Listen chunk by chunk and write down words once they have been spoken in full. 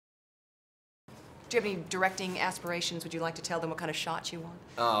Do you have any directing aspirations? Would you like to tell them what kind of shots you want?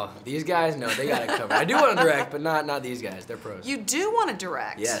 Oh, these guys, no, they got it covered. I do want to direct, but not these guys. They're pros. You do want to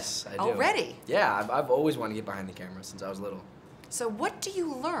direct? Yes, I do. Already? Yeah, I've always wanted to get behind the camera since I was little. So what do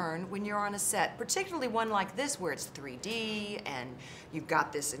you learn when you're on a set, particularly one like this where it's 3D and you've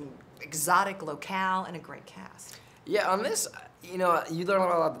got this exotic locale and a great cast? Yeah, on this, you know, you learn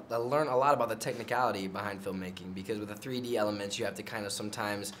a lot about the technicality behind filmmaking, because with the 3D elements, you have to kind of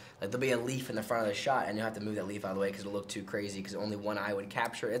sometimes, like, there'll be a leaf in the front of the shot, and you'll have to move that leaf out of the way because it'll look too crazy because only one eye would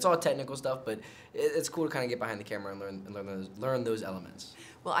capture it. It's all technical stuff, but it's cool to kind of get behind the camera and learn those elements.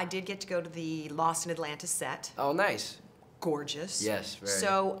 Well, I did get to go to the Lost in Atlanta set. Oh, nice. Gorgeous. Yes, very.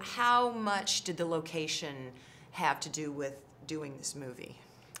 So how much did the location have to do with doing this movie?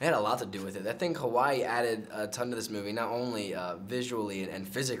 It had a lot to do with it. I think Hawaii added a ton to this movie, not only visually and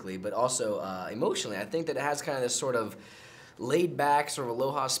physically, but also emotionally. I think that it has kind of this sort of laid-back, sort of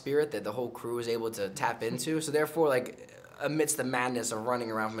aloha spirit that the whole crew is able to tap into. So therefore, like, amidst the madness of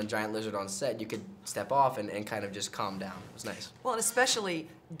running around from a giant lizard on set, you could step off and kind of just calm down. It was nice. Well, and especially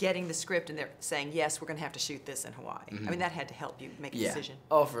getting the script and they're saying, yes, we're going to have to shoot this in Hawaii. I mean, that had to help you make a decision.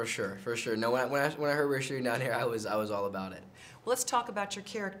 Oh, for sure, for sure. No, when I heard we were shooting down here, I was all about it. Well, let's talk about your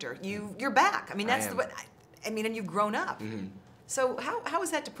character. You're back. I mean, that's the way. I mean, and you've grown up. So how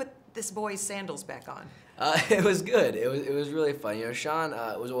was that to put this boy's sandals back on? It was good. It was really fun. You know, Sean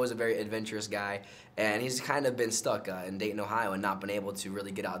was always a very adventurous guy, and he's kind of been stuck in Dayton, Ohio, and not been able to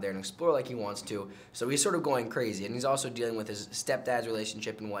really get out there and explore like he wants to. So he's sort of going crazy, and he's also dealing with his stepdad's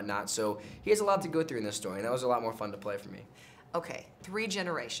relationship and whatnot. So he has a lot to go through in this story, and that was a lot more fun to play for me. Okay, 3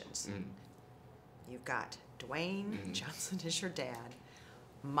 generations. You've got Dwayne Johnson as your dad,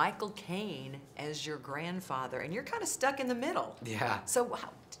 Michael Caine as your grandfather, and you're kind of stuck in the middle. Yeah. So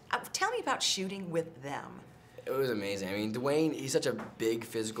tell me about shooting with them. It was amazing. I mean, Dwayne, he's such a big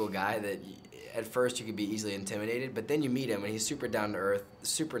physical guy that at first you could be easily intimidated, but then you meet him and he's super down to earth,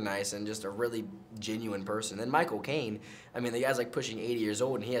 super nice, and just a really genuine person. And Michael Caine, I mean, the guy's like pushing 80 years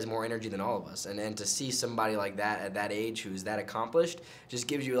old and he has more energy than all of us. And to see somebody like that at that age who's that accomplished just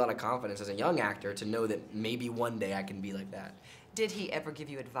gives you a lot of confidence as a young actor to know that maybe one day I can be like that. Did he ever give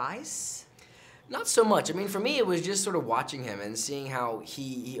you advice? Not so much. I mean, for me, it was just sort of watching him and seeing how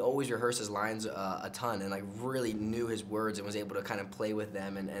he always rehearsed his lines a ton and like really knew his words and was able to kind of play with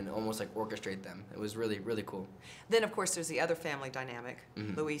them and almost like orchestrate them. It was really, really cool. Then, of course, there's the other family dynamic,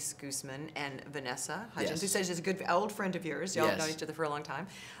 Luis Guzman and Vanessa Hutcherson, who says is a good old friend of yours. Y'all have known each other for a long time.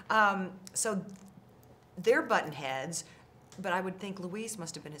 So they're button heads. But I would think Luis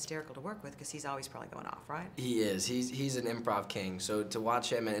must have been hysterical to work with because he's always probably going off, right? He is. He's an improv king. So to watch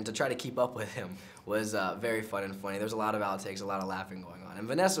him and to try to keep up with him was very fun and funny. There's a lot of outtakes, a lot of laughing going on. And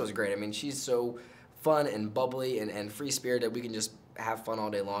Vanessa was great. I mean, she's so fun and bubbly and free-spirited. We can just have fun all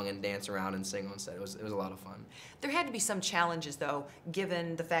day long and dance around and sing on set. It was a lot of fun. There had to be some challenges, though,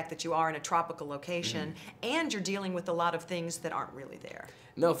 given the fact that you are in a tropical location and you're dealing with a lot of things that aren't really there.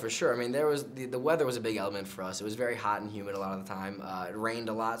 No, for sure. I mean, there was the weather was a big element for us. It was very hot and humid a lot of the time. It rained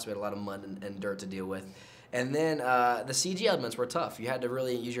a lot, so we had a lot of mud and dirt to deal with. And then the CG elements were tough. You had to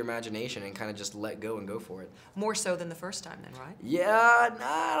really use your imagination and kind of just let go and go for it. More so than the first time then, right? Yeah, nah,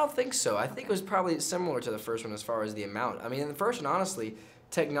 I don't think so. I think it was probably similar to the first one as far as the amount. I mean, in the first one, honestly,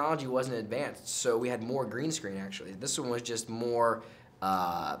 technology wasn't advanced, so we had more green screen, actually. This one was just more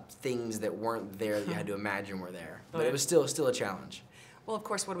things that weren't there that you had to imagine were there. But it was still a challenge. Well, of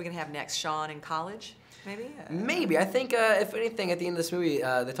course, what are we going to have next? Sean in college, maybe? Maybe. I think, if anything, at the end of this movie,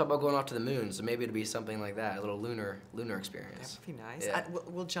 they talk about going off to the moon, so maybe it'll be something like that, a little lunar experience. That would be nice. Yeah.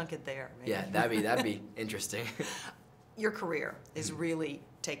 We'll junk it there. Maybe. Yeah, that'd be interesting. Your career is really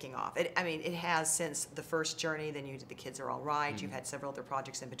taking off. I mean, it has since the first Journey, then you did The Kids Are All Right, you've had several other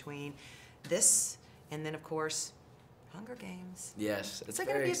projects in between. This, and then, of course, Hunger Games. Yes, it's going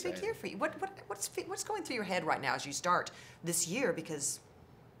to be a big year for you. What's going through your head right now as you start this year, because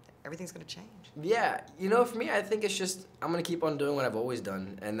everything's going to change? Yeah, you know, for me, I think it's just I'm going to keep on doing what I've always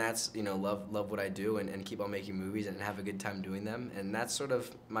done, and that's, you know, love what I do and keep on making movies and have a good time doing them, and that's sort of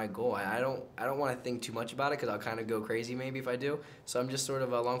my goal. I don't want to think too much about it because I'll kind of go crazy maybe if I do, so I'm just sort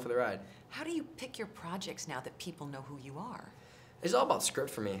of along for the ride. How do you pick your projects now that people know who you are? It's all about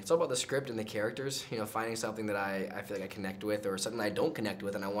script for me. It's all about the script and the characters, you know, finding something that I feel like I connect with or something that I don't connect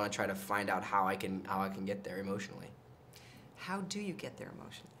with, and I want to try to find out how I can get there emotionally. How do you get there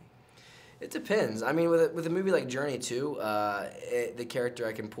emotionally? It depends. I mean, with a movie like Journey 2, the character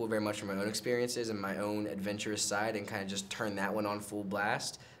I can pull very much from my own experiences and my own adventurous side and kind of just turn that one on full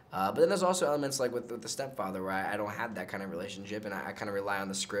blast. But then there's also elements like with the stepfather where I don't have that kind of relationship, and I kind of rely on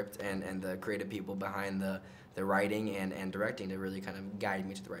the script and the creative people behind the writing and directing to really kind of guide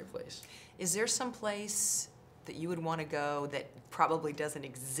me to the right place. Is there some place that you would want to go that probably doesn't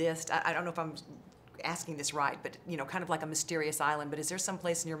exist? I don't know if I'm asking this right, but kind of like a mysterious island, but is there some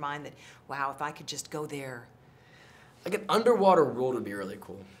place in your mind that, wow, if I could just go there? Like an underwater world would be really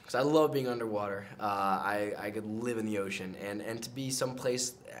cool, because I love being underwater. I could live in the ocean, and to be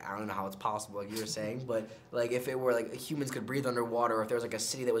someplace, I don't know how it's possible, like you were saying, but like if it were like humans could breathe underwater, or if there was like a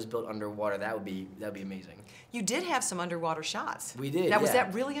city that was built underwater, that'd be amazing. You did have some underwater shots. We did. Now, was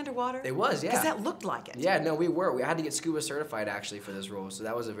that really underwater? It was, yeah. Because that looked like it. Yeah, no, we were. We had to get scuba certified actually for this role, so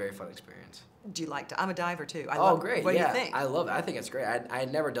that was a very fun experience. Do you like to? I'm a diver too. Great. What do you think? I love it. I think it's great. I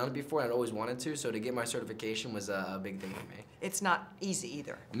had never done it before, and I'd always wanted to, so to get my certification was a big thing for me. It's not easy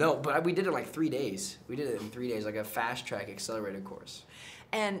either. No, but we did it in like 3 days. We did it in 3 days, like a fast track accelerated course.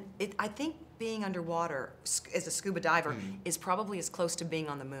 And I think being underwater as a scuba diver is probably as close to being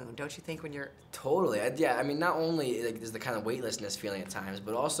on the moon, don't you think, when you're... Totally. Yeah, I mean, not only like, there's the kind of weightlessness feeling at times,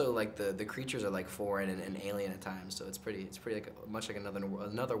 but also like the creatures are like foreign and alien at times, so it's pretty like much like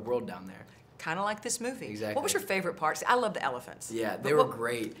another world down there. Kind of like this movie. Exactly. What was your favorite part? See, I love the elephants. Yeah, they were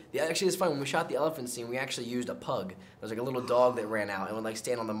great. Yeah, actually, it's fun. When we shot the elephant scene, we actually used a pug. There was like a little dog that ran out and would like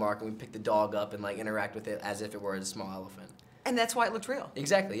stand on the mark, and we pick the dog up and like interact with it as if it were a small elephant. And that's why it looked real.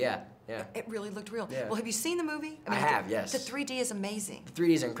 Exactly, yeah. It really looked real. Yeah. Well, have you seen the movie? I have, yes. The 3D is amazing. The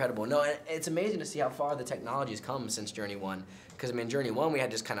 3D is incredible. No, it's amazing to see how far the technology has come since Journey 1. Because, I mean, Journey 1, we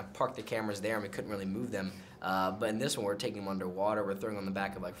had just kind of parked the cameras there and we couldn't really move them. But in this one, we're taking them underwater. We're throwing them on the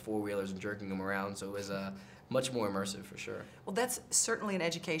back of, like, four-wheelers and jerking them around. So it was much more immersive, for sure. Well, that's certainly an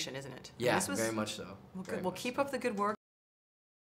education, isn't it? Yeah, very much so. Well, good. Well, keep up the good work.